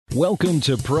Welcome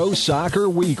to Pro Soccer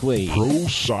Weekly. Pro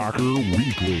Soccer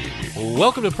Weekly.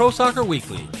 Welcome to Pro Soccer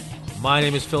Weekly. My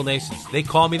name is Phil Nasons. They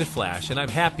call me The Flash, and I'm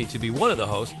happy to be one of the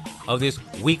hosts of this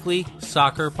weekly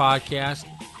soccer podcast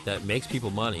that makes people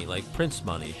money, like Prince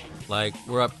money. Like,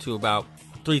 we're up to about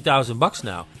 $3,000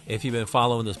 now if you've been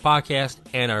following this podcast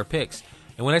and our picks.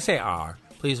 And when I say our,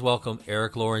 please welcome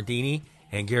Eric Laurentini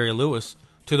and Gary Lewis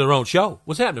to their own show.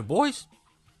 What's happening, boys?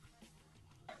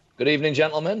 Good evening,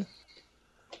 gentlemen.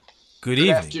 Good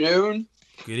evening. Afternoon.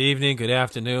 Good evening, good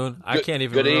afternoon. I can't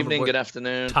even good remember evening, what good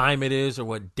afternoon. time it is or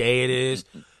what day it is.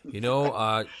 You know,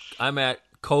 I'm at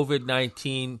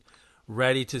COVID-19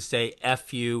 ready to say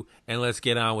F you and let's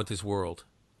get on with this world.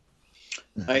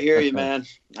 I hear you, man.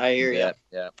 I hear you.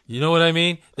 Yeah. You know what I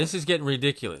mean? This is getting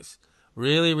ridiculous.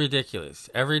 Really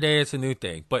ridiculous. Every day it's a new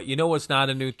thing. But you know what's not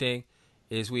a new thing?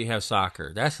 Is we have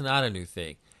soccer. That's not a new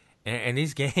thing. And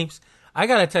these games, I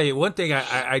got to tell you, one thing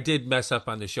I did mess up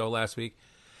on the show last week.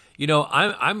 You know,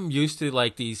 I'm used to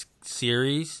like these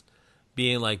series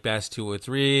being like best 2 or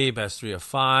 3, best 3 or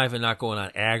 5, and not going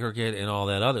on aggregate and all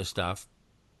that other stuff.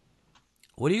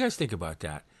 What do you guys think about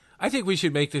that? I think we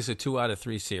should make this a 2 out of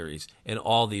 3 series in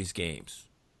all these games.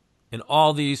 In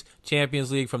all these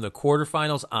Champions League from the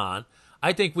quarterfinals on.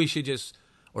 I think we should just,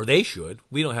 or they should.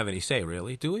 We don't have any say,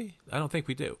 really, do we? I don't think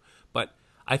we do. But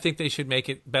I think they should make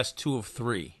it best 2 of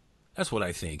 3. That's what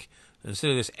I think,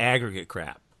 instead of this aggregate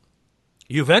crap.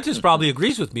 Juventus probably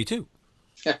agrees with me, too.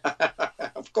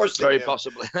 Of course they Very do.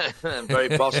 possibly. Very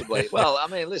possibly. Well, I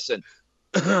mean, listen,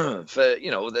 they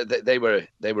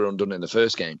were undone in the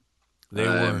first game. They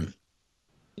were.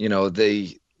 You know,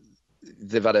 they've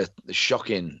had a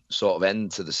shocking sort of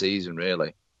end to the season,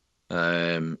 really.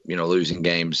 You know, losing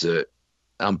games that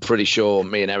I'm pretty sure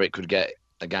me and Eric could get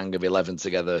a gang of 11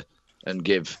 together and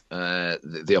give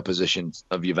the opposition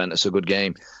of Juventus a good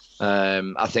game.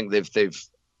 I think they've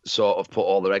sort of put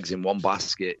all their eggs in one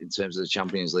basket in terms of the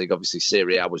Champions League. Obviously,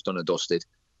 Serie A was done and dusted,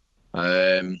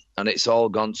 and it's all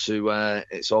gone to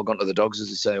the dogs, as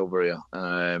they say over here.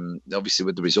 Obviously,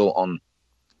 with the result on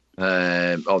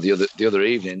the other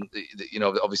evening, you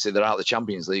know, obviously they're out of the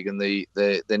Champions League and they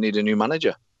need a new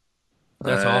manager.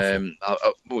 That's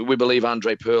awful. We believe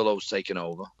Andre Pirlo's taken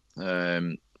over.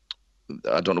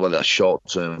 I don't know whether that's short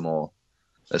term or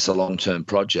it's a long term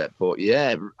project, but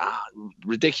yeah,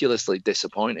 ridiculously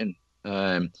disappointing.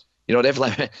 You know, they've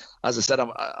let me, as I said,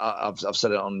 I've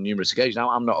said it on numerous occasions. Now,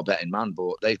 I'm not a betting man,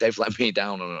 but they've let me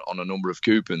down on a number of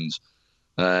coupons.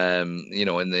 You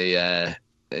know,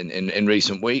 in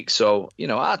recent weeks. So you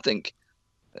know, I think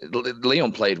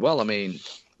Lyon played well. I mean,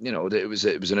 you know, it was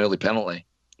an early penalty.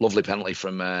 Lovely penalty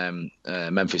from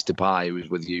Memphis Depay, who was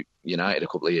with United a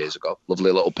couple of years ago.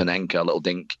 Lovely little Panenka, little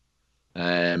dink.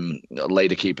 Laid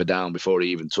the keeper down before he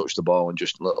even touched the ball and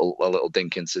just a little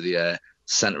dink into the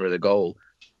centre of the goal.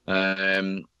 You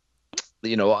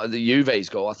know, the Juve's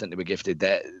goal, I think they were gifted.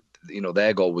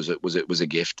 Their goal was a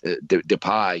gift.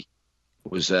 Depay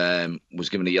was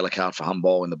given a yellow card for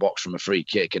handball in the box from a free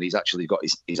kick, and he's actually got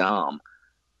his arm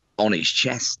on his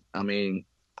chest. I mean,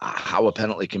 how a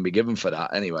penalty can be given for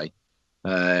that anyway.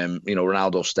 You know,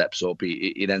 Ronaldo steps up.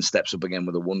 He then steps up again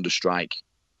with a wonder strike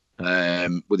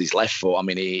with his left foot. I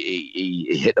mean,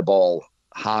 he hit the ball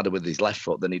harder with his left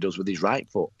foot than he does with his right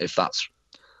foot, if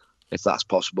that's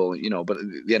possible. You know, but at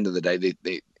the end of the day,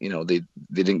 they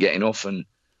didn't get enough, and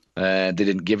they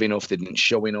didn't give enough. They didn't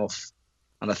show enough,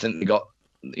 and I think they got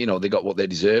what they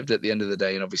deserved at the end of the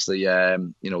day. And obviously,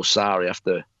 you know, Sarri,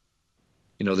 after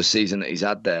you know the season that he's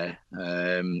had there,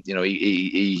 you know,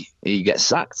 he gets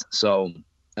sacked. So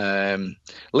Lyon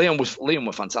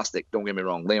were fantastic. Don't get me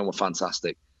wrong, Lyon were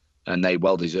fantastic, and they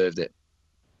well deserved it.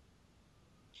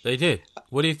 They did.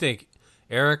 What do you think,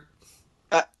 Eric?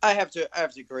 I have to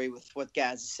agree with what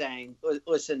Gaz is saying.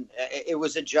 Listen, it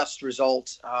was a just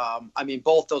result. I mean,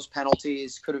 both those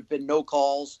penalties could have been no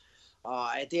calls.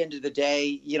 At the end of the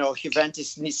day, you know,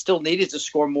 Juventus still needed to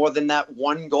score more than that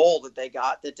one goal that they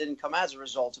got that didn't come as a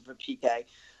result of a PK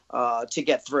to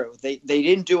get through. They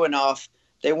didn't do enough.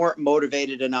 They weren't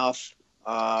motivated enough.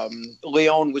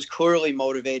 Lyon was clearly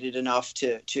motivated enough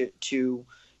to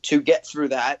get through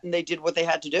that, and they did what they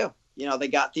had to do. You know, they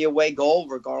got the away goal,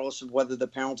 regardless of whether the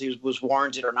penalty was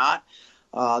warranted or not.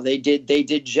 They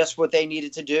did just what they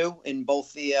needed to do in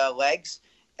both the legs.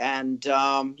 And,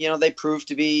 you know, they proved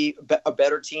to be a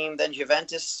better team than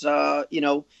Juventus, you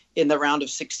know, in the round of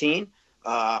 16.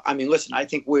 I mean, listen, I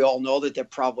think we all know that they're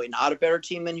probably not a better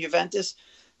team than Juventus.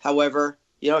 However,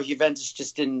 you know, Juventus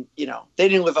just didn't, you know, they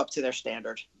didn't live up to their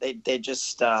standard. They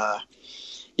just,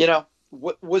 you know,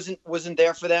 wasn't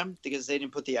there for them because they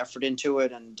didn't put the effort into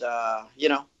it. And, you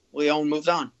know, Lyon moved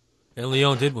on. And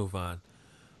Lyon did move on.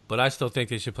 but I still think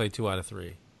they should play 2 out of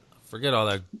 3. Forget all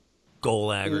that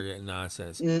goal aggregate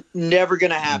nonsense. Never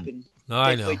going to happen. No,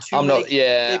 I know. I'm not.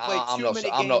 Yeah, I'm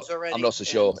not so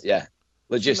sure. Yeah,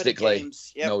 logistically,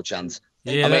 no chance.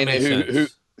 Yeah, I mean, makes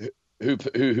sense.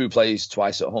 who plays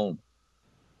twice at home?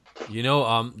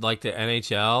 Like the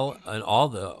NHL and all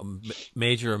the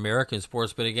major American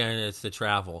sports, but again, it's the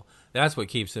travel. That's what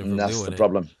keeps them from doing it. That's the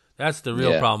problem. That's the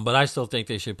real problem. But I still think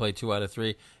they should play 2 out of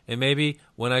 3. And maybe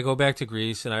when I go back to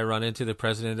Greece and I run into the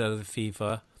president of the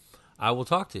FIFA, I will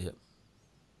talk to him.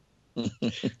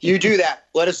 You do that.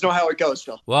 Let us know how it goes,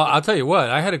 Phil. Well, I'll tell you what.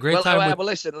 I had a great time. Well,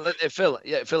 listen, Phil.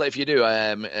 Yeah, Phil. If you do,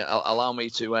 allow me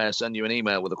to send you an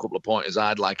email with a couple of pointers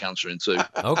I'd like answering too.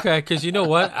 Okay, because you know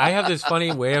what? I have this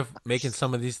funny way of making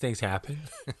some of these things happen.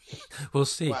 We'll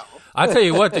see. Well. I'll tell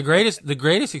you what. The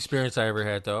greatest experience I ever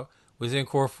had though was in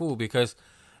Corfu because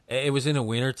it was in the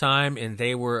wintertime and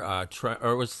they were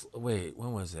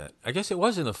when was that? I guess it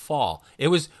was in the fall. It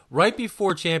was right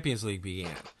before Champions League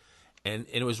began. And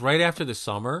it was right after the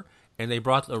summer, and they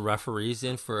brought the referees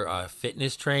in for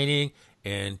fitness training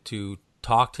and to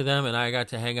talk to them, and I got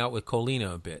to hang out with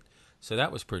Colina a bit. So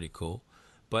that was pretty cool.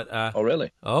 But oh,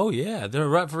 really? Oh, yeah. The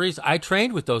referees, I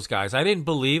trained with those guys. I didn't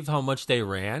believe how much they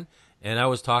ran, and I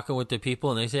was talking with the people,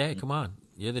 and they say, hey, come on,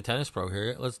 you're the tennis pro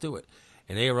here. Let's do it.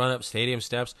 And they run up stadium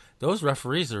steps. Those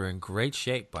referees are in great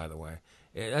shape, by the way.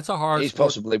 That's a hard He's sport.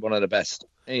 Possibly one of the best.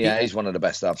 Yeah, he's one of the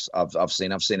best I've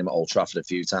seen. I've seen him at Old Trafford a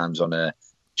few times on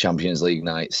Champions League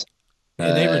nights.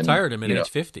 And they retired him at age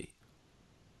 50.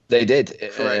 They did,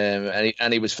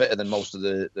 and he was fitter than most of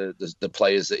the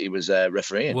players that he was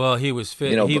refereeing. Well, he was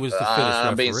fit. He was the fittest referee.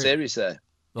 I'm being serious there.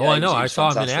 Oh, I know. I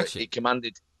saw him in action. He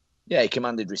commanded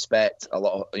respect. A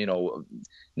lot of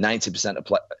 90% of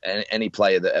any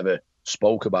player that ever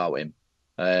spoke about him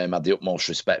had the utmost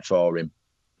respect for him.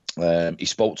 He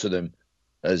spoke to them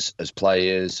as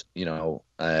players,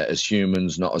 as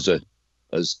humans, not as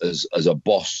a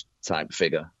boss type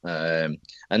figure. And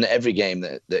every game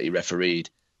that he refereed,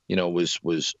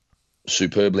 was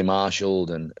superbly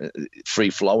marshalled and free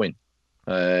flowing.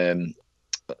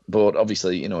 But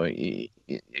obviously, you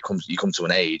come to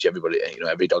an age. Everybody,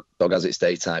 every dog has its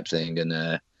day type thing,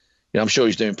 and I'm sure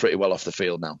he's doing pretty well off the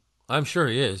field now. I'm sure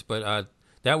he is, but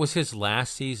that was his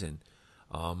last season.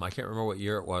 I can't remember what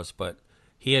year it was, but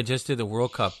he had just did the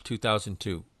World Cup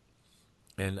 2002,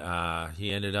 and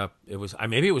he ended up.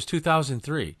 Maybe it was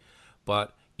 2003,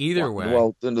 but either way.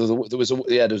 Well, there was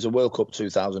a World Cup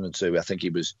 2002. I think he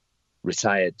was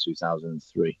retired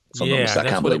 2003.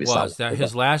 That's what it was.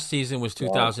 His last season was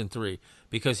 2003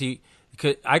 because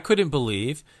I couldn't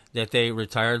believe that they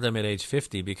retired them at age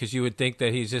 50 because you would think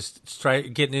that he's just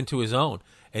getting into his own.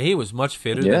 And he was much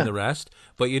fitter than the rest.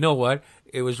 But you know what?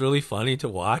 It was really funny to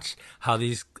watch how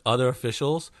these other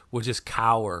officials would just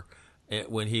cower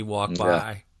when he walked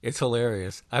by. It's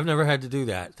hilarious. I've never had to do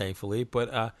that, thankfully.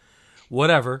 But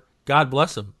whatever. God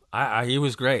bless him. He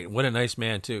was great. What a nice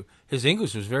man, too. His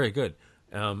English was very good.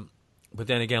 But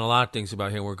then again, a lot of things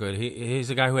about him were good. He's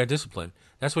a guy who had discipline.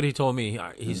 That's what he told me.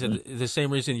 He said, the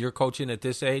same reason you're coaching at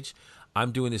this age,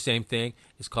 I'm doing the same thing.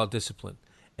 It's called discipline.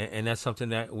 And that's something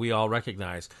that we all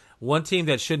recognize. One team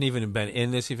that shouldn't even have been in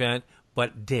this event,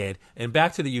 but did. And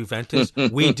back to the Juventus,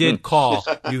 we did call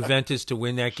Juventus to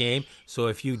win that game. So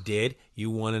if you did,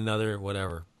 you won another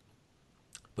whatever.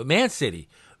 But Man City,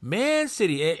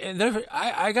 and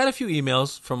I got a few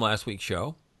emails from last week's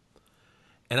show,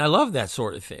 and I love that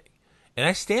sort of thing. And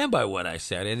I stand by what I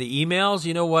said. And the emails,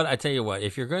 you know what? I tell you what,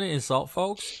 if you're going to insult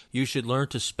folks, you should learn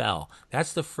to spell.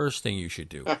 That's the first thing you should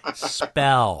do.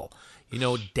 Spell.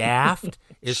 Daft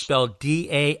is spelled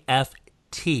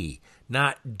D-A-F-T,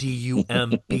 not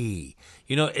D-U-M-B.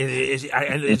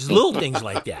 It's little things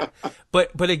like that.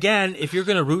 But again, if you're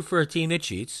going to root for a team that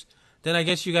cheats, then I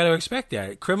guess you got to expect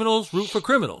that. Criminals root for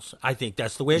criminals. I think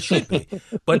that's the way it should be.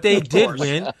 But they did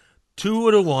win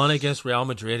 2-1 against Real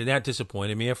Madrid, and that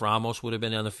disappointed me. If Ramos would have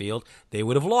been on the field, they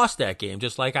would have lost that game,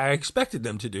 just like I expected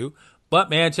them to do. But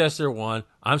Manchester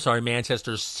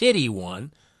City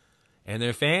won. And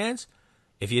their fans,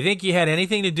 if you think you had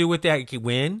anything to do with that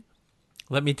win,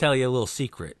 let me tell you a little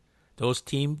secret. Those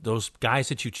guys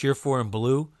that you cheer for in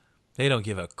blue, they don't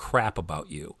give a crap about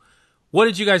you. What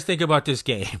did you guys think about this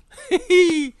game?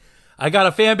 I got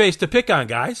a fan base to pick on,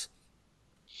 guys.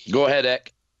 Go ahead,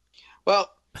 Eck.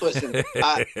 Well, listen,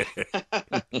 I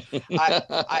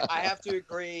have to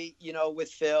agree, with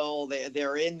Phil.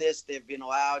 They're in this. They've been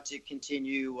allowed to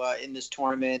continue in this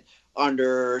tournament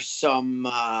under some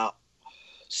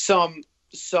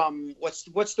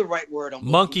what's the right word?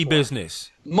 Monkey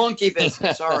business. Monkey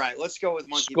business. All right, let's go with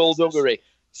monkey Skullduggery. business.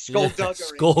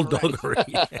 Skullduggery. Skullduggery.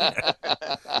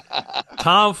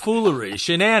 tomfoolery,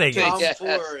 shenanigans.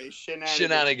 Tomfoolery,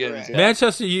 shenanigans. Yeah.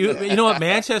 Manchester, you know what?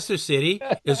 Manchester City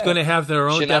is going to have their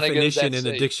own Shenanigans definition in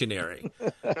the FC. dictionary.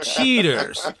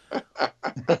 Cheaters.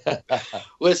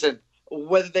 Listen,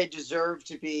 whether they deserve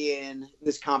to be in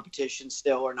this competition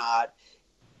still or not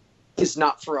is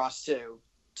not for us to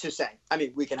say. I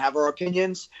mean, we can have our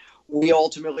opinions. We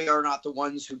ultimately are not the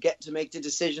ones who get to make the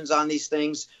decisions on these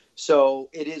things. So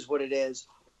it is what it is.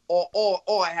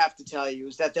 All I have to tell you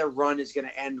is that their run is going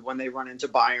to end when they run into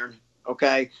Bayern.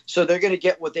 Okay, so they're going to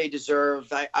get what they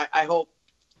deserve. I hope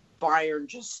Bayern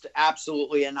just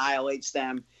absolutely annihilates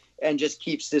them and just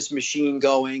keeps this machine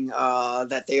going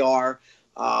that they are.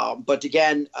 But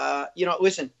again,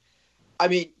 listen, I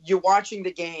mean, you're watching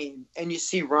the game and you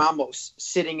see Ramos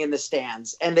sitting in the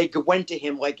stands, and they went to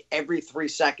him like every 3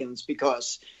 seconds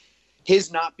because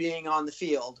his not being on the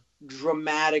field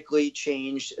dramatically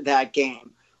changed that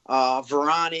game.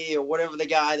 Varane or whatever the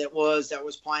guy that was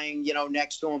playing,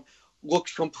 next to him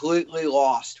looked completely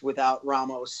lost without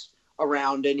Ramos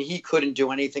around, and he couldn't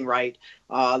do anything right.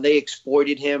 They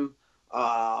exploited him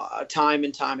time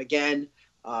and time again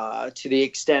to the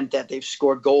extent that they've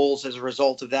scored goals as a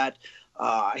result of that.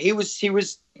 He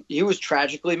was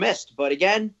tragically missed. But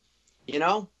again,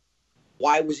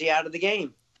 why was he out of the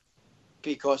game?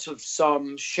 Because of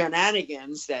some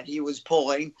shenanigans that he was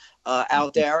pulling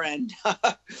out there, and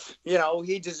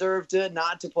he deserved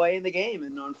not to play in the game.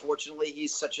 And unfortunately,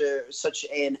 he's such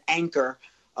an anchor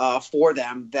for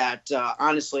them that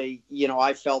honestly,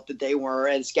 I felt that they were,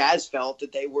 as Gaz felt,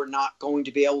 that they were not going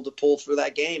to be able to pull through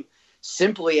that game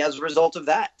simply as a result of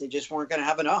that. They just weren't going to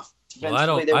have enough.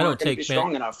 Defensively, they weren't going to be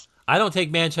strong enough. I don't take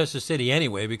Manchester City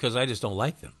anyway because I just don't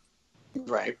like them.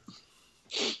 Right.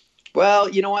 Well,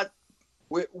 you know what?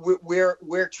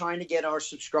 We're trying to get our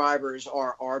subscribers,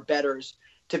 our bettors,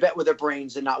 to bet with their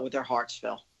brains and not with their hearts,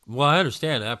 Phil. Well, I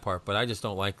understand that part, but I just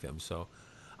don't like them. So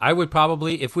I would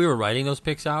probably, if we were writing those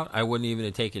picks out, I wouldn't even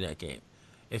have taken that game.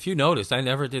 If you noticed, I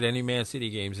never did any Man City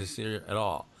games this year at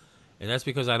all. And that's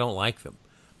because I don't like them.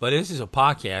 But this is a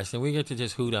podcast, and we get to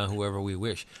just hoot on whoever we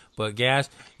wish. But, Gaz,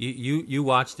 you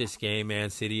watched this game, Man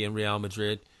City and Real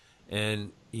Madrid,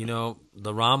 and,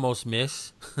 the Ramos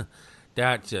miss,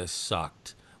 that just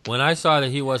sucked. When I saw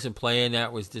that he wasn't playing,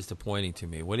 that was disappointing to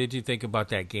me. What did you think about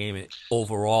that game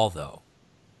overall, though?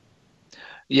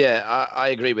 Yeah, I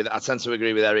agree with. I tend to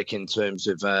agree with Eric in terms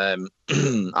of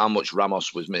how much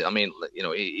Ramos was. I mean,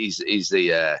 he's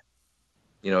the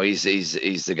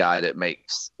he's the guy that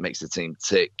makes the team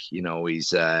tick.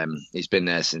 He's been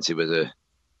there since he was a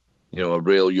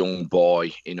real young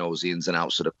boy. He knows the ins and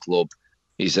outs of the club.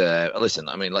 He's listen.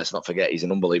 I mean, let's not forget he's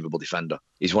an unbelievable defender.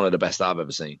 He's one of the best I've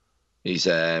ever seen. He's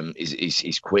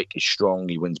quick. He's strong.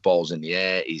 He wins balls in the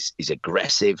air. He's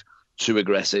aggressive, too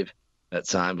aggressive at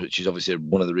times, which is obviously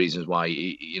one of the reasons why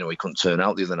he couldn't turn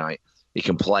out the other night. He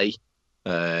can play.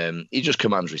 He just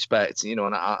commands respect, and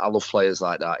I love players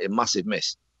like that. A massive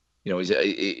miss, you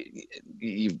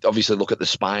obviously look at the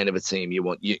spine of a team. You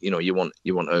want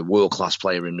a world class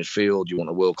player in midfield. You want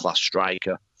a world class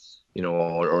striker,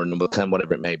 or a number 10,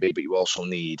 whatever it may be. But you also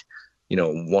need,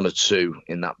 one or two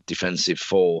in that defensive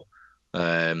four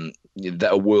that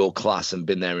are world class and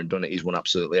been there and done it. He's won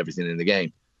absolutely everything in the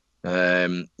game.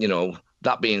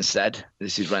 That being said,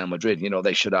 this is Real Madrid.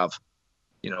 They should have,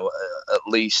 at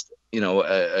least.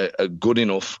 A good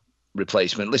enough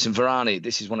replacement. Listen, Varane,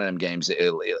 this is one of them games that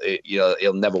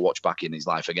he'll never watch back in his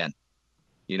life again.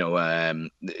 All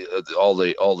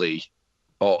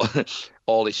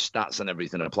his stats and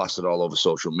everything are plastered all over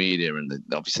social media and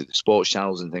obviously the sports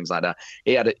channels and things like that.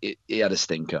 He had a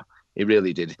stinker. He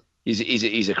really did.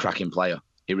 He's a cracking player.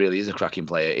 He really is a cracking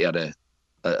player. He had an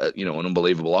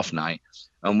unbelievable off night.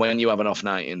 And when you have an off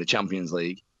night in the Champions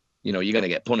League, you're going to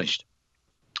get punished.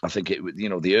 I think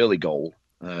the early goal.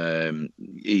 I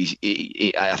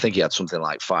think he had something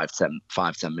like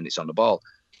 5-10 minutes on the ball.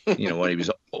 When he was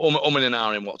umming and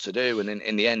ahhing what to do, and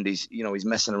in the end, he's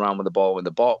messing around with the ball in the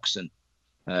box, and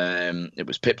it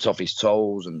was pipped off his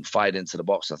toes and fired into the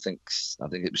box. I think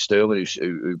it was Sterling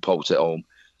who poked it home.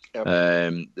 Yep.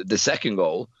 The second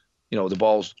goal, the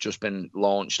ball's just been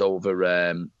launched over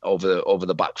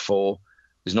the back four.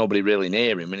 There's nobody really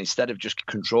near him. And instead of just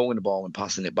controlling the ball and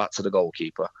passing it back to the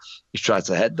goalkeeper, he's tried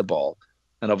to head the ball.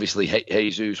 And obviously,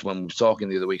 Jesus, when we were talking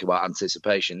the other week about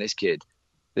anticipation, this kid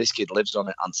lives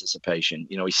on anticipation.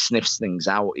 He sniffs things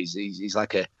out. He's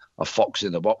like a fox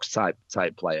in the box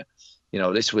type player.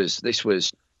 This was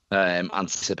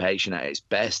anticipation at its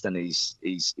best, and he's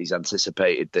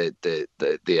anticipated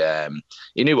the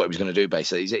he knew what he was going to do.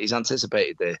 Basically, he's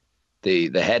anticipated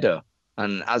the header.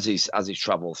 And as he's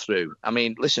travelled through, I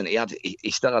mean, listen,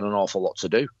 he still had an awful lot to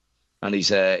do. and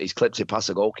he's clipped it past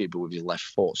the goalkeeper with his left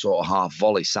foot, sort of half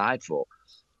volley side foot.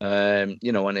 And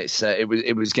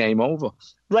it was game over.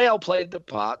 Real played the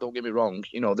part. Don't get me wrong.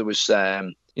 There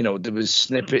was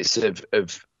snippets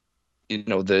of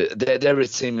they're a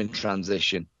team in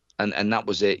transition, and that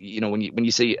was it. When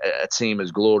you see a team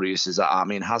as glorious as that, I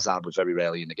mean, Hazard was very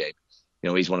rarely in the game.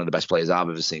 He's one of the best players I've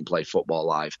ever seen play football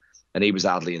live, and he was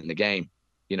hardly in the game.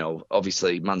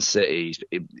 Obviously Man City,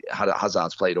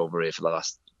 Hazard's played over here for the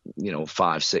last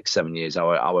 5, 6, 7 years,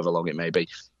 however long it may be.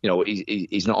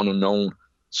 He's not an unknown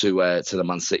to the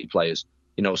Man City players.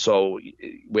 So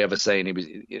we have a saying, he was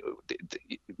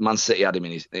Man City had him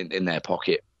in their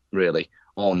pocket really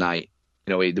all night.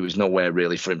 There was nowhere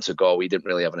really for him to go. He didn't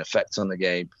really have an effect on the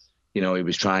game. He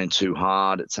was trying too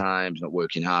hard at times, not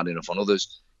working hard enough on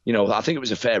others. I think it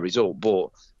was a fair result, but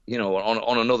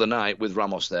on another night with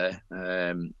Ramos there,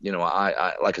 I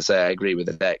like I say, I agree with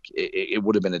the deck. It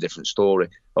would have been a different story.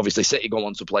 Obviously, City go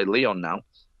on to play Lyon now,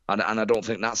 and I don't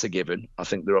think that's a given. I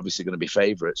think they're obviously going to be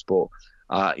favourites, but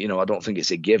I don't think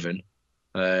it's a given.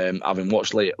 Having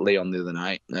watched Lyon the other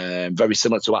night, very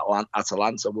similar to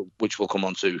Atalanta, which we'll come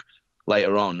on to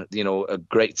later on. A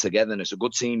great togetherness, a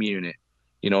good team unit.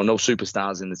 No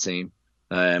superstars in the team,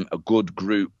 a good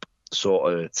group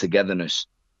sort of togetherness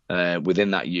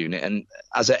within that unit. And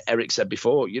as Eric said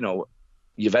before,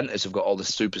 Juventus have got all the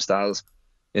superstars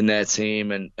in their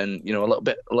team, and a little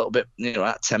bit,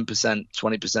 at 10%,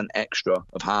 20% extra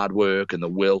of hard work and the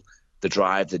will, the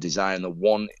drive, the desire, and the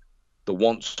want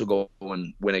to go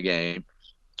and win a game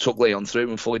took Lyon through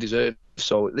and fully deserved.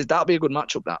 So that'll be a good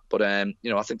matchup. That, but I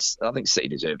think City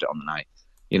deserved it on the night.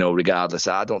 Regardless,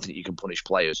 I don't think you can punish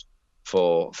players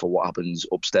for what happens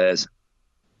upstairs.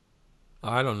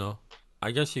 I don't know.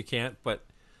 I guess you can't, but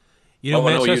I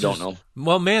know you don't know.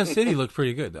 Well, Man City looked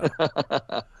pretty good though.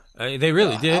 They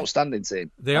really did. Outstanding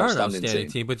team. They are an outstanding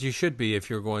team, but you should be if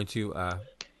you're going to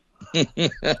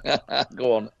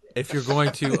go on. If you're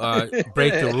going to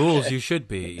break the rules, you should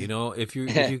be. If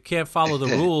you can't follow the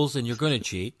rules and you're going to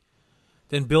cheat,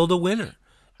 then build a winner.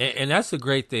 And that's the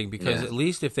great thing, because at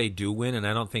least if they do win, and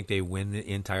I don't think they win the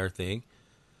entire thing,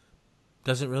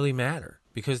 doesn't really matter,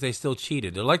 because they still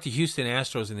cheated. They're like the Houston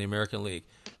Astros in the American League.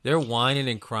 They're whining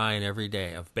and crying every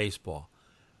day of baseball.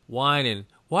 Whining,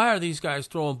 why are these guys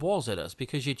throwing balls at us?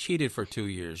 Because you cheated for 2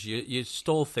 years. You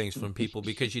stole things from people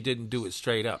because you didn't do it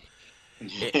straight up.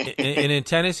 And in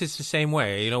tennis, it's the same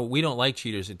way. We don't like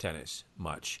cheaters in tennis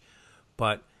much.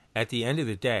 But at the end of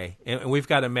the day, and we've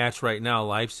got a match right now.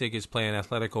 Leipzig is playing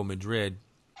Atletico Madrid,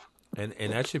 and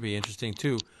that should be interesting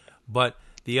too. But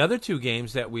the other two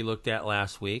games that we looked at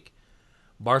last week,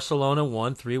 Barcelona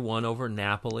won 3-1 over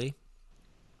Napoli,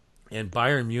 and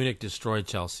Bayern Munich destroyed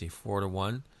Chelsea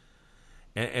 4-1.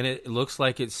 And it looks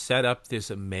like it's set up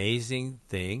this amazing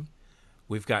thing.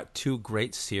 We've got two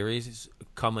great series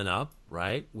coming up,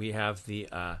 right? We have the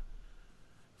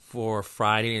for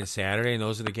Friday and Saturday, and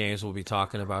those are the games we'll be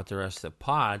talking about the rest of the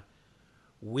pod.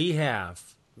 We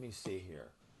have, let me see here,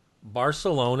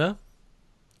 Barcelona.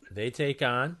 They take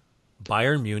on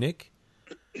Bayern Munich.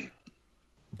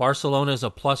 Barcelona is a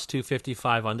plus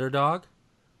 255 underdog.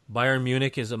 Bayern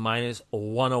Munich is a minus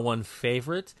 101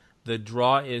 favorite. The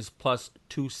draw is plus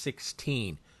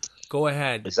 216. Go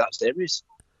ahead. Is that serious?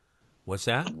 What's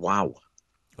that? Wow.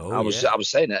 Oh, I was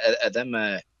saying,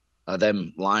 are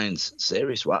them lines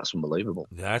serious? Well, that's unbelievable.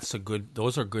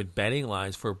 Those are good betting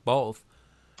lines for both.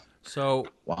 So,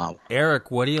 wow. Eric,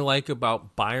 what do you like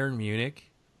about Bayern Munich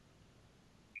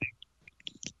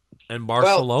and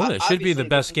Barcelona? Well, it should be the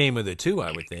best game of the two,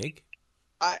 I would think.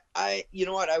 You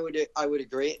know what? I would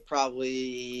agree.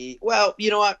 Probably. Well, you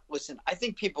know what? Listen, I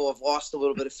think people have lost a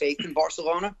little bit of faith in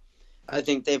Barcelona. I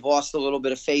think they've lost a little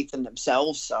bit of faith in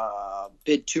themselves. A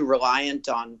bit too reliant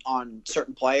on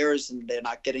certain players, and they're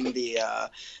not getting the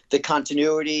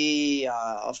continuity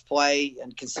of play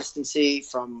and consistency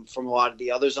from a lot of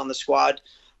the others on the squad.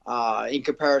 In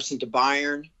comparison to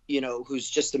Bayern, who's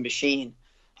just a machine.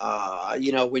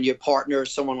 When you partner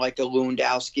someone like a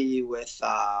Lewandowski with,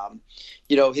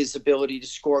 his ability to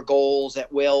score goals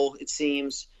at will, it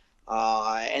seems,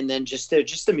 and then they're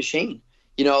just a machine.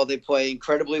 They play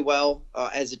incredibly well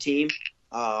as a team.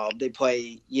 They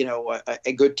play,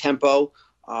 a good tempo.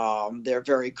 They're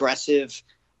very aggressive.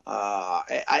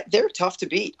 They're tough to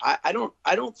beat. I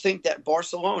don't think that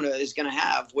Barcelona is going to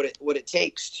have what it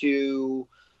takes to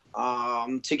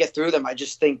get through them. I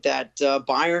just think that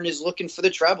Bayern is looking for the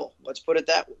treble. Let's put it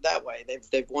that way.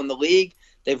 They've won the league,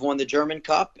 they've won the German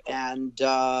Cup, and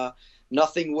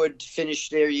nothing would finish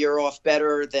their year off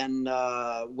better than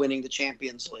winning the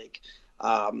Champions League.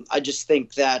 I just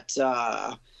think that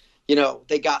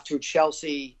they got through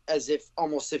Chelsea as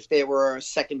almost if they were a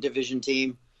second division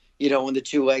team, in the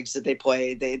two legs that they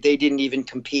played. They didn't even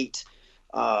compete,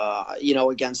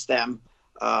 against them.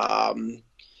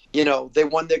 They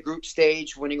won their group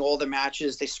stage, winning all the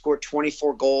matches. They scored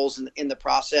 24 goals in the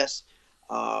process.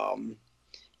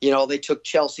 They took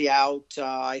Chelsea out.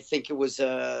 I think it was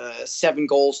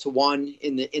 7-1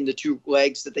 in the two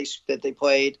legs that they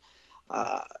played.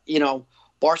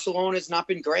 Barcelona has not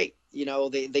been great.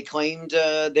 They claimed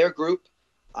their group.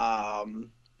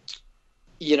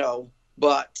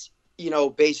 But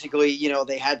basically,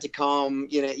 they had to come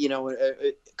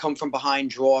from behind,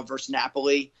 draw versus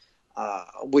Napoli,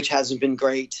 which hasn't been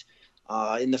great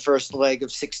in the first leg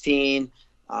of 16.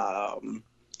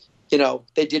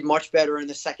 They did much better in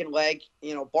the second leg.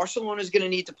 Barcelona is going to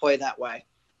need to play that way.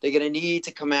 They're going to need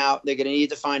to come out. They're going to need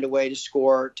to find a way to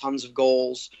score tons of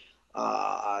goals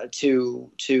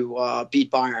to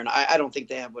beat Bayern. I don't think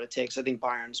they have what it takes. I think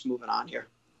Bayern's moving on here.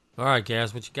 All right,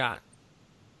 Gaz, what you got?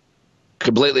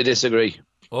 Completely disagree.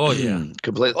 Oh, yeah.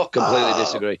 Completely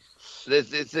disagree.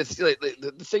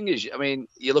 The thing is, I mean,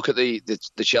 you look at the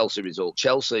Chelsea result.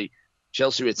 Chelsea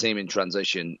were a team in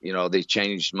transition. They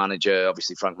changed manager.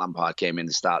 Obviously, Frank Lampard came in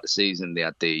to start the season. They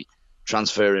had the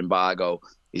transfer embargo.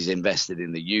 He's invested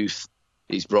in the youth.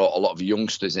 He's brought a lot of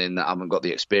youngsters in that haven't got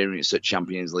the experience at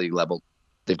Champions League level.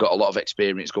 They've got a lot of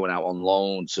experience going out on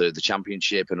loan to the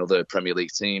Championship and other Premier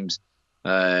League teams.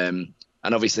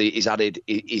 And obviously, he's added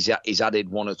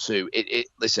one or two.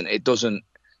 Listen, it doesn't.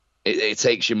 It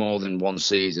takes you more than one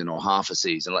season or half a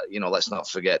season. Let's not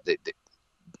forget that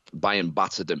Bayern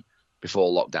battered them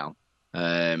before lockdown,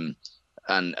 and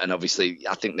obviously,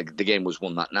 I think the game was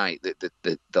won that night.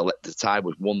 The tie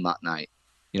was won that night.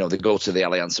 They go to the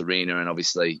Allianz Arena, and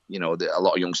obviously, a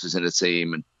lot of youngsters in the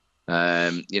team,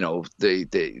 and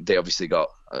they obviously got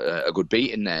a good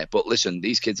beating there. But listen,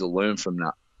 these kids will learn from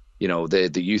that.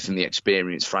 The youth and the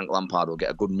experience. Frank Lampard will get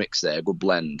a good mix there, a good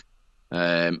blend.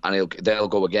 And they'll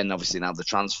go again, obviously, now the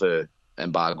transfer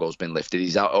embargo's been lifted.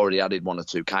 He's already added one or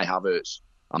two. Kai Havertz,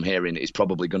 I'm hearing, is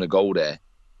probably going to go there,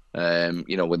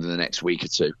 within the next week or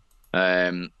two.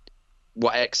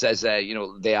 What X says there,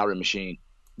 they are a machine.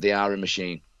 They are a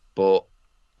machine. But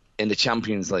in the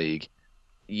Champions League,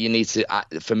 you need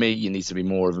to be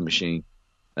more of a machine,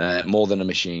 more than a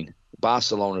machine.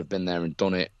 Barcelona have been there and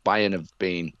done it. Bayern have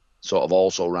been sort of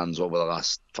also rans over the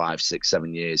last 5, 6,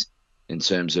 7 years in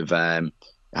terms of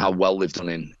how well they've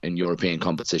done in European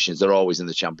competitions. They're always in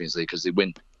the Champions League because they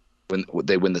win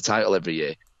the title every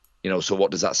year. So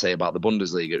what does that say about the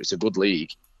Bundesliga? It's a good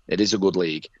league. It is a good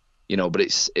league, but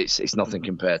it's nothing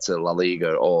compared to La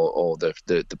Liga or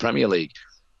the Premier League.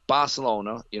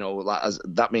 Barcelona,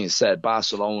 that being said,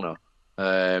 Barcelona,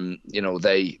 they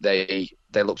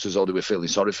looked as though they were feeling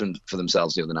sorry for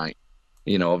themselves the other night.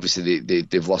 Obviously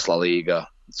they've lost La Liga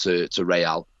to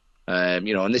Real.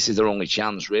 And this is their only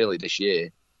chance really this year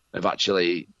of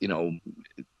actually,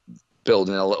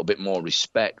 building a little bit more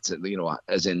respect,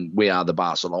 as in we are the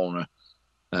Barcelona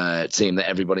team that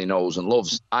everybody knows and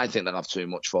loves. I think they'll have too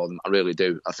much for them. I really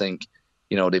do. I think,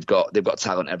 they've got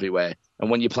talent everywhere. And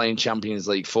when you're playing Champions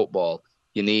League football,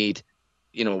 you need,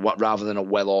 rather than a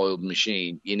well-oiled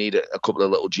machine, you need a couple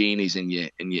of little genies in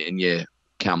your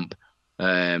camp.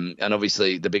 And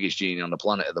obviously, the biggest genie on the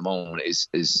planet at the moment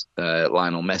is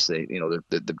Lionel Messi.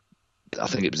 I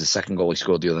think it was the second goal he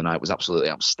scored the other night was absolutely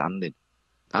outstanding.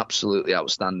 Absolutely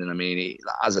outstanding. I mean,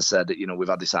 as I said, we've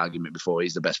had this argument before.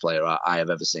 He's the best player I have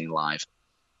ever seen live.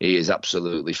 He is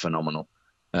absolutely phenomenal.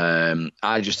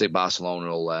 I just think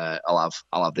Barcelona I'll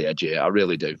have the edge here. I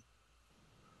really do.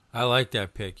 I like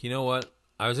that pick. You know what?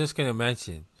 I was just going to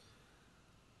mention,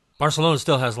 Barcelona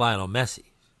still has Lionel Messi.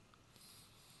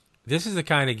 This is the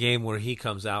kind of game where he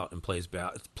comes out and plays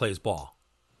ball.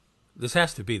 This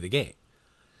has to be the game.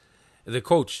 The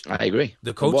coach, I agree.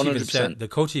 The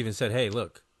coach even said, "Hey,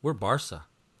 look, we're Barca.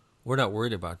 We're not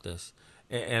worried about this,"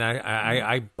 and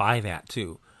I buy that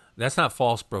too. That's not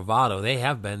false bravado. They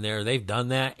have been there. They've done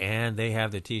that, and they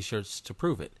have the T-shirts to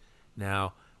prove it.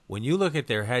 Now, when you look at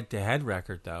their head-to-head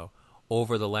record, though,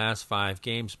 over the last 5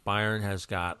 games, Bayern has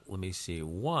got,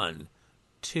 1,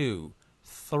 2,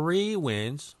 3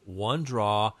 wins, 1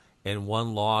 draw, and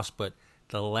 1 loss. But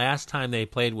the last time they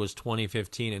played was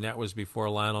 2015, and that was before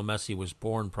Lionel Messi was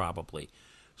born, probably.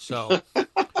 So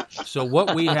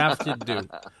what we have to do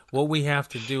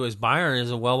is Bayern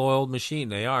is a well-oiled machine.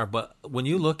 They are, but when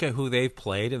you look at who they've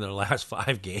played in their last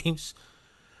 5 games,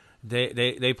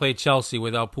 they played Chelsea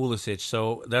without Pulisic,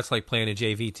 so that's like playing a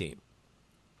JV team.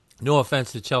 No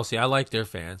offense to Chelsea, I like their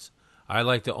fans. I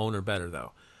like the owner better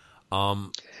though.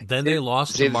 Then they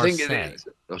lost See, to the thing Marseille. is,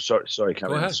 oh, sorry, Go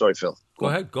Cameron. ahead. Sorry, Phil. Go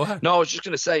ahead. No, I was just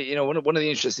going to say, one of the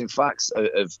interesting facts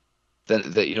of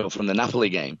the from the Napoli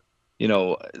game,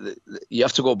 you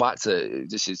have to go back to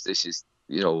this is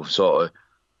sort of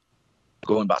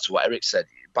going back to what Eric said.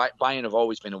 Bayern have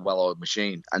always been a well-oiled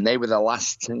machine, and they were the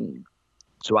last team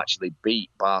to actually beat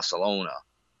Barcelona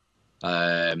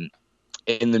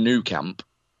in the new camp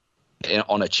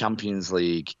on a Champions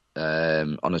League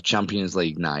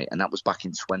night, and that was back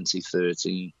in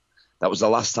 2013. That was the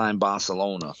last time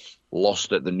Barcelona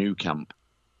lost at the new camp.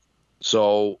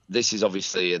 So this is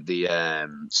obviously at the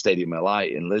Stadium of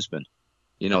Light in Lisbon,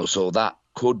 so that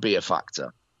could be a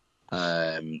factor.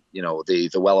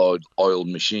 The well-oiled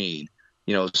machine,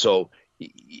 so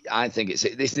I think it's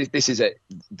this is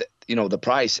the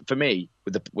price for me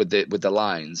with the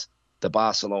lines, the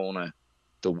Barcelona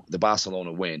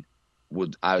win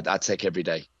I'd take every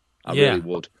day. I really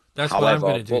would. That's However, what I'm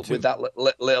going to do but too. with that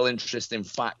little interesting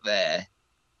fact there,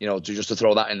 to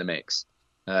throw that in the mix,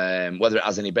 whether it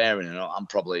has any bearing or not, I'm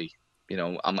probably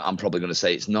going to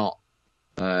say it's not.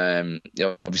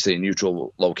 Obviously a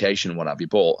neutral location and what have you,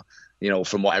 but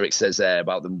from what Eric says there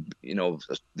about them,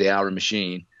 they are a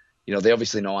machine. They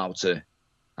obviously know how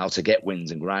to get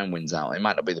wins and grind wins out. It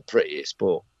might not be the prettiest,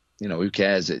 but who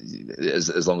cares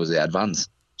as long as they advance.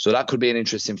 So that could be an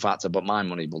interesting factor, but my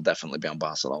money will definitely be on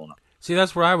Barcelona. See,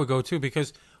 that's where I would go too,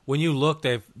 because when you look,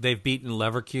 they've beaten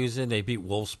Leverkusen, they beat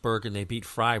Wolfsburg, and they beat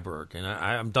Freiburg. And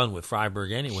I'm done with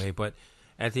Freiburg anyway. But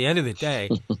at the end of the day,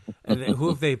 who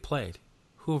have they played?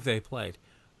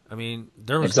 I mean,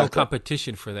 there was no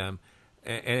competition for them,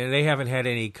 and they haven't had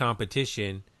any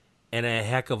competition in a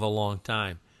heck of a long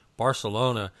time.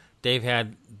 Barcelona, they've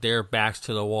had their backs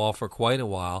to the wall for quite a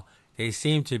while. They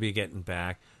seem to be getting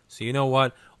back. So you know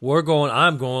what?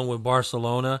 I'm going with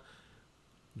Barcelona.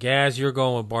 Gaz, you're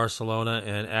going with Barcelona,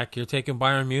 and Eck, you're taking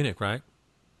Bayern Munich, right?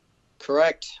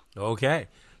 Correct. Okay.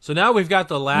 So now we've got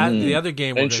the other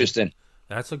game. Interesting.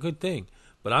 That's a good thing.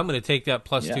 But I'm going to take that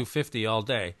plus 250 all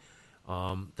day.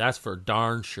 That's for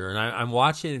darn sure. And I'm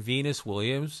watching Venus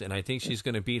Williams, and I think she's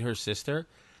going to beat her sister.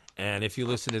 And if you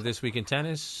listen to This Week in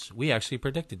Tennis, we actually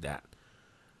predicted that.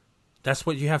 That's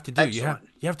what you have to do. You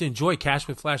have to enjoy Cash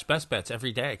with Flash Best Bets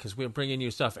every day, because we're bringing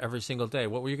you stuff every single day.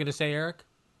 What were you going to say, Eric?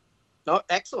 No,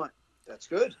 excellent. That's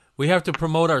good. We have to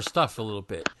promote our stuff a little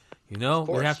bit. We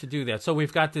course. have to do that. So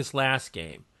we've got this last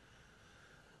game.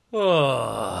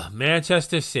 Oh,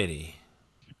 Manchester City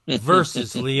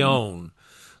versus Lyon.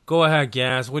 Go ahead,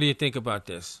 Gaz. What do you think about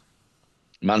this?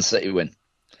 Man City win.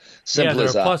 Simple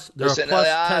as that. They're a plus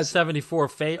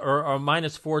 1074 or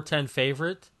minus 410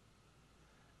 favorite.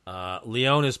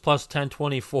 Lyon is plus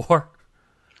 1024.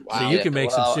 Wow. So you can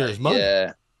make some serious money.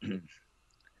 Yeah.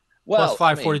 Well, plus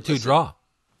 542 draw.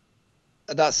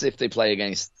 That's if they play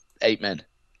against 8 men.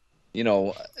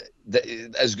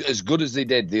 As good as they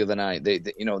did the other night,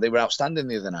 they were outstanding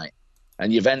the other night,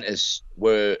 and Juventus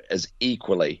were as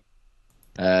equally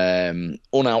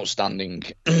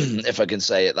unoutstanding, if I can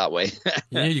say it that way.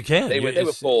 Yeah, you can. They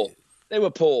were poor. They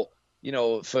were poor.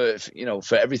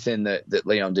 For everything that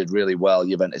Lyon did really well,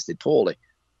 Juventus did poorly.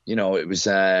 It was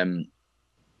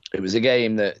a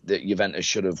game that Juventus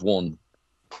should have won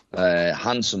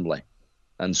handsomely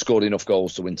and scored enough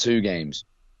goals to win 2 games.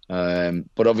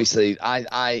 But obviously,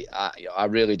 I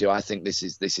really do. I think this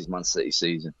is Man City's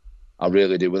season. I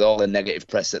really do. With all the negative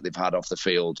press that they've had off the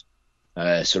field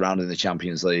surrounding the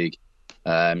Champions League,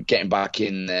 getting back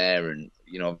in there, and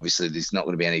obviously there's not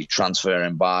going to be any transfer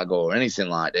embargo or anything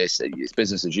like this. It's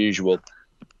business as usual.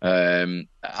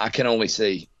 I can only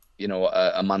see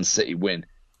a Man City win,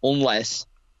 unless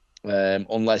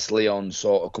Lyon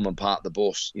sort of come and park the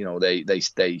bus.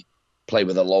 They play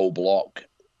with a low block,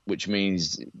 which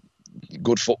means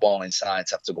good footballing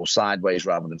sides have to go sideways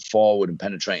rather than forward and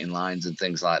penetrating lines and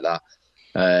things like that.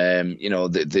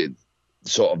 The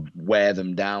sort of wear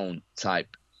them down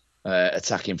type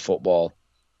attacking football.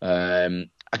 I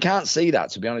can't see that,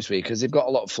 to be honest with you, because they've got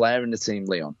a lot of flair in the team,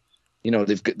 Lyon.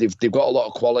 They've got a lot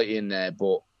of quality in there,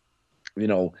 but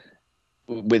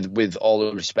with all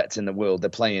the respect in the world, they're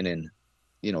playing in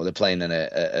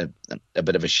a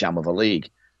bit of a sham of a league.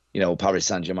 Paris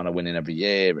Saint-Germain are winning every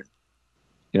year,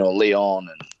 and Lyon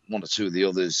and one or two of the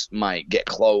others might get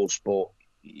close, but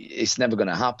it's never going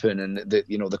to happen. And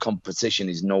the competition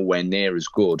is nowhere near as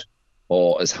good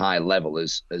or as high level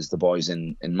as the boys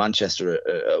in Manchester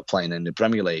are playing in the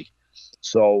Premier League.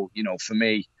 So for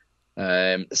me,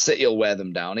 City will wear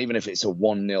them down, even if it's a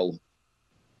 1-0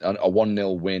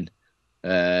 win,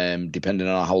 depending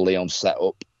on how Lyon's set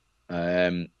up.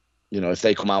 If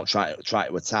they come out try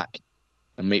to attack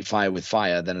and meet fire with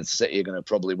fire, then City are going to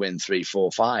probably win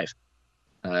 3-4-5.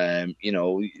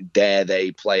 Dare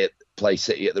they play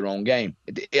City at their own game?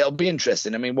 It'll be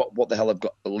interesting. I mean, what the hell have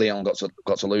Lyon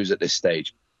got to lose at this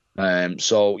stage? I'm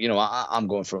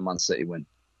going for a Man City win.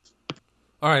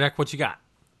 All right, Eck, what you got?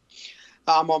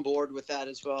 I'm on board with that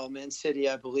as well. Man City,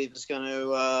 I believe, is going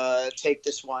to take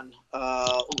this one.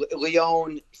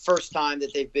 Lyon, first time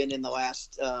that they've been in the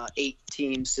last 8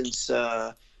 teams since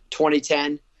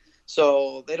 2010.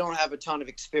 So they don't have a ton of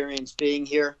experience being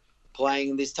here,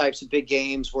 playing these types of big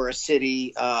games where a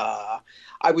City, I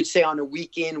would say on a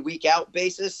week-in, week-out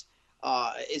basis,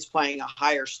 is playing a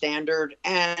higher standard.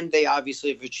 And they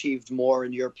obviously have achieved more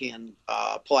in European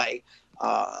play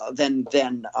than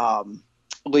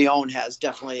Lyon has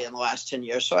definitely in the last 10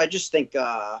 years. So I just think,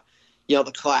 the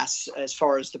class as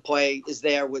far as the play is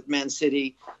there with Man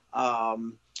City.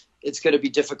 It's going to be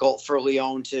difficult for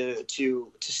Lyon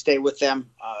to stay with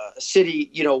them.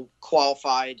 City,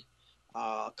 qualified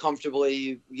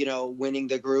comfortably, winning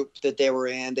the group that they were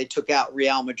in. They took out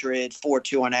Real Madrid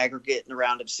 4-2 on aggregate in the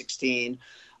round of 16.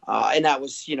 And that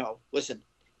was, listen,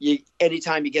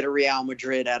 anytime you get a Real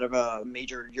Madrid out of a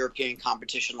major European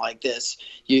competition like this,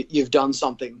 you've done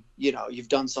something, you've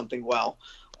done something well.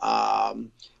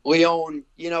 Lyon,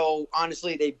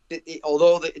 honestly,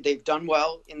 although they've done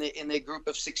well in the group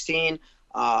of 16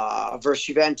 versus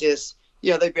Juventus,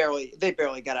 they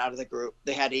barely got out of the group.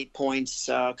 They had 8 points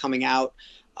coming out.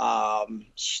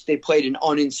 They played an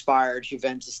uninspired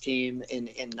Juventus team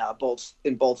in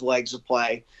both legs of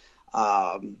play.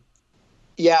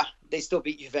 They still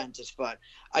beat Juventus, but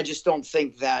I just don't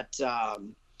think that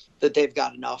that they've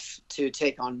got enough to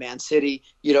take on Man City.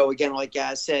 Again, like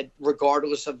Gaz said,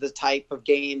 regardless of the type of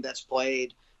game that's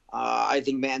played, I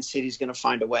think Man City's going to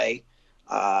find a way,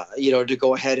 to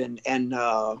go ahead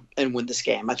and win this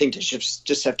game. I think they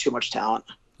just have too much talent.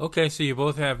 Okay, so you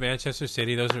both have Manchester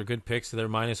City. Those are good picks. They're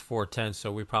minus 410,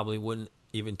 so we probably wouldn't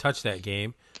even touch that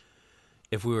game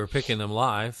if we were picking them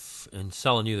live and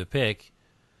selling you the pick.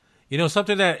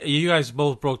 Something that you guys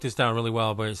both broke this down really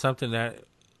well, but something that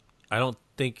I don't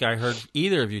think I heard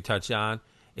either of you touch on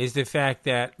is the fact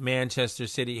that Manchester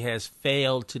City has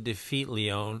failed to defeat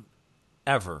Lyon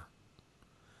ever.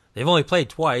 They've only played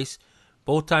twice,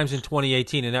 both times in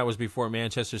 2018, and that was before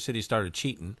Manchester City started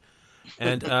cheating.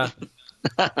 And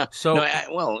so,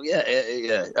 around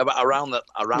that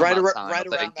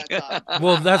time.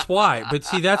 Well, that's why. But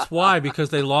see, that's why, because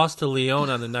they lost to Lyon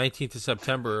on the 19th of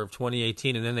September of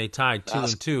 2018, and then they tied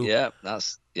 2-2. Yeah,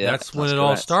 that's when it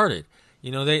all started.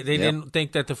 They didn't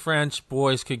think that the French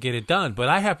boys could get it done, but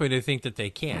I happen to think that they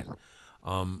can.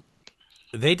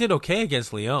 They did okay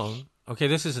against Lyon. Okay,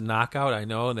 this is a knockout, I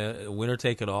know, the winner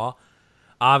take it all.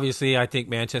 Obviously, I think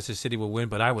Manchester City will win,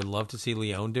 but I would love to see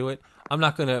Lyon do it. I'm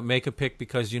not going to make a pick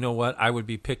because, you know what, I would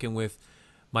be picking with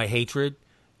my hatred,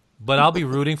 but I'll be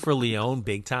rooting for Lyon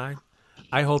big time.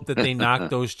 I hope that they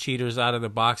knock those cheaters out of the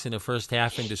box in the first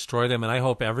half and destroy them, and I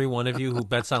hope every one of you who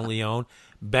bets on Lyon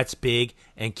bets big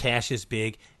and cashes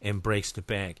big and breaks the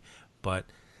bank. But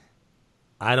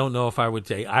I don't know if I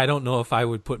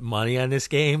would put money on this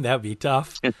game. That would be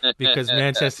tough because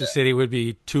Manchester City would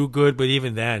be too good. But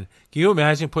even then, can you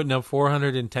imagine putting up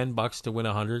 $410 to win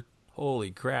 100?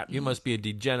 Holy crap! You must be a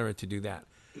degenerate to do that.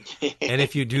 And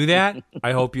if you do that,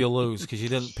 I hope you lose because you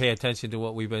didn't pay attention to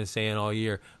what we've been saying all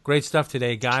year. Great stuff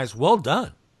today, guys. Well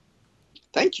done.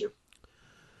 Thank you.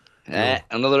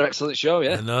 Another excellent show,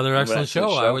 yeah. Another excellent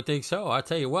show. I would think so. I'll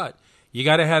tell you what. You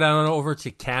got to head on over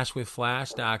to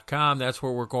cashwithflash.com. That's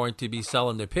where we're going to be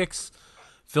selling the picks.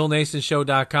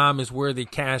 PhilNasonShow.com is where the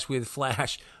Cash with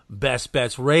Flash Best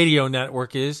Bets radio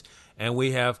network is. And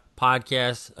we have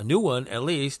podcasts, a new one at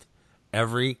least,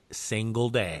 every single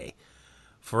day.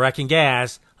 For Eck and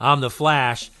Gaz, I'm the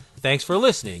Flash. Thanks for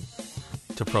listening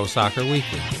to Pro Soccer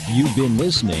Weekly. You've been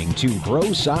listening to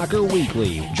Pro Soccer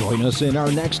Weekly. Join us in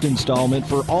our next installment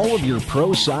for all of your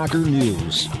pro soccer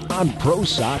news on Pro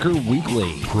Soccer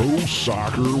Weekly. Pro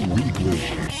Soccer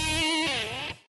Weekly.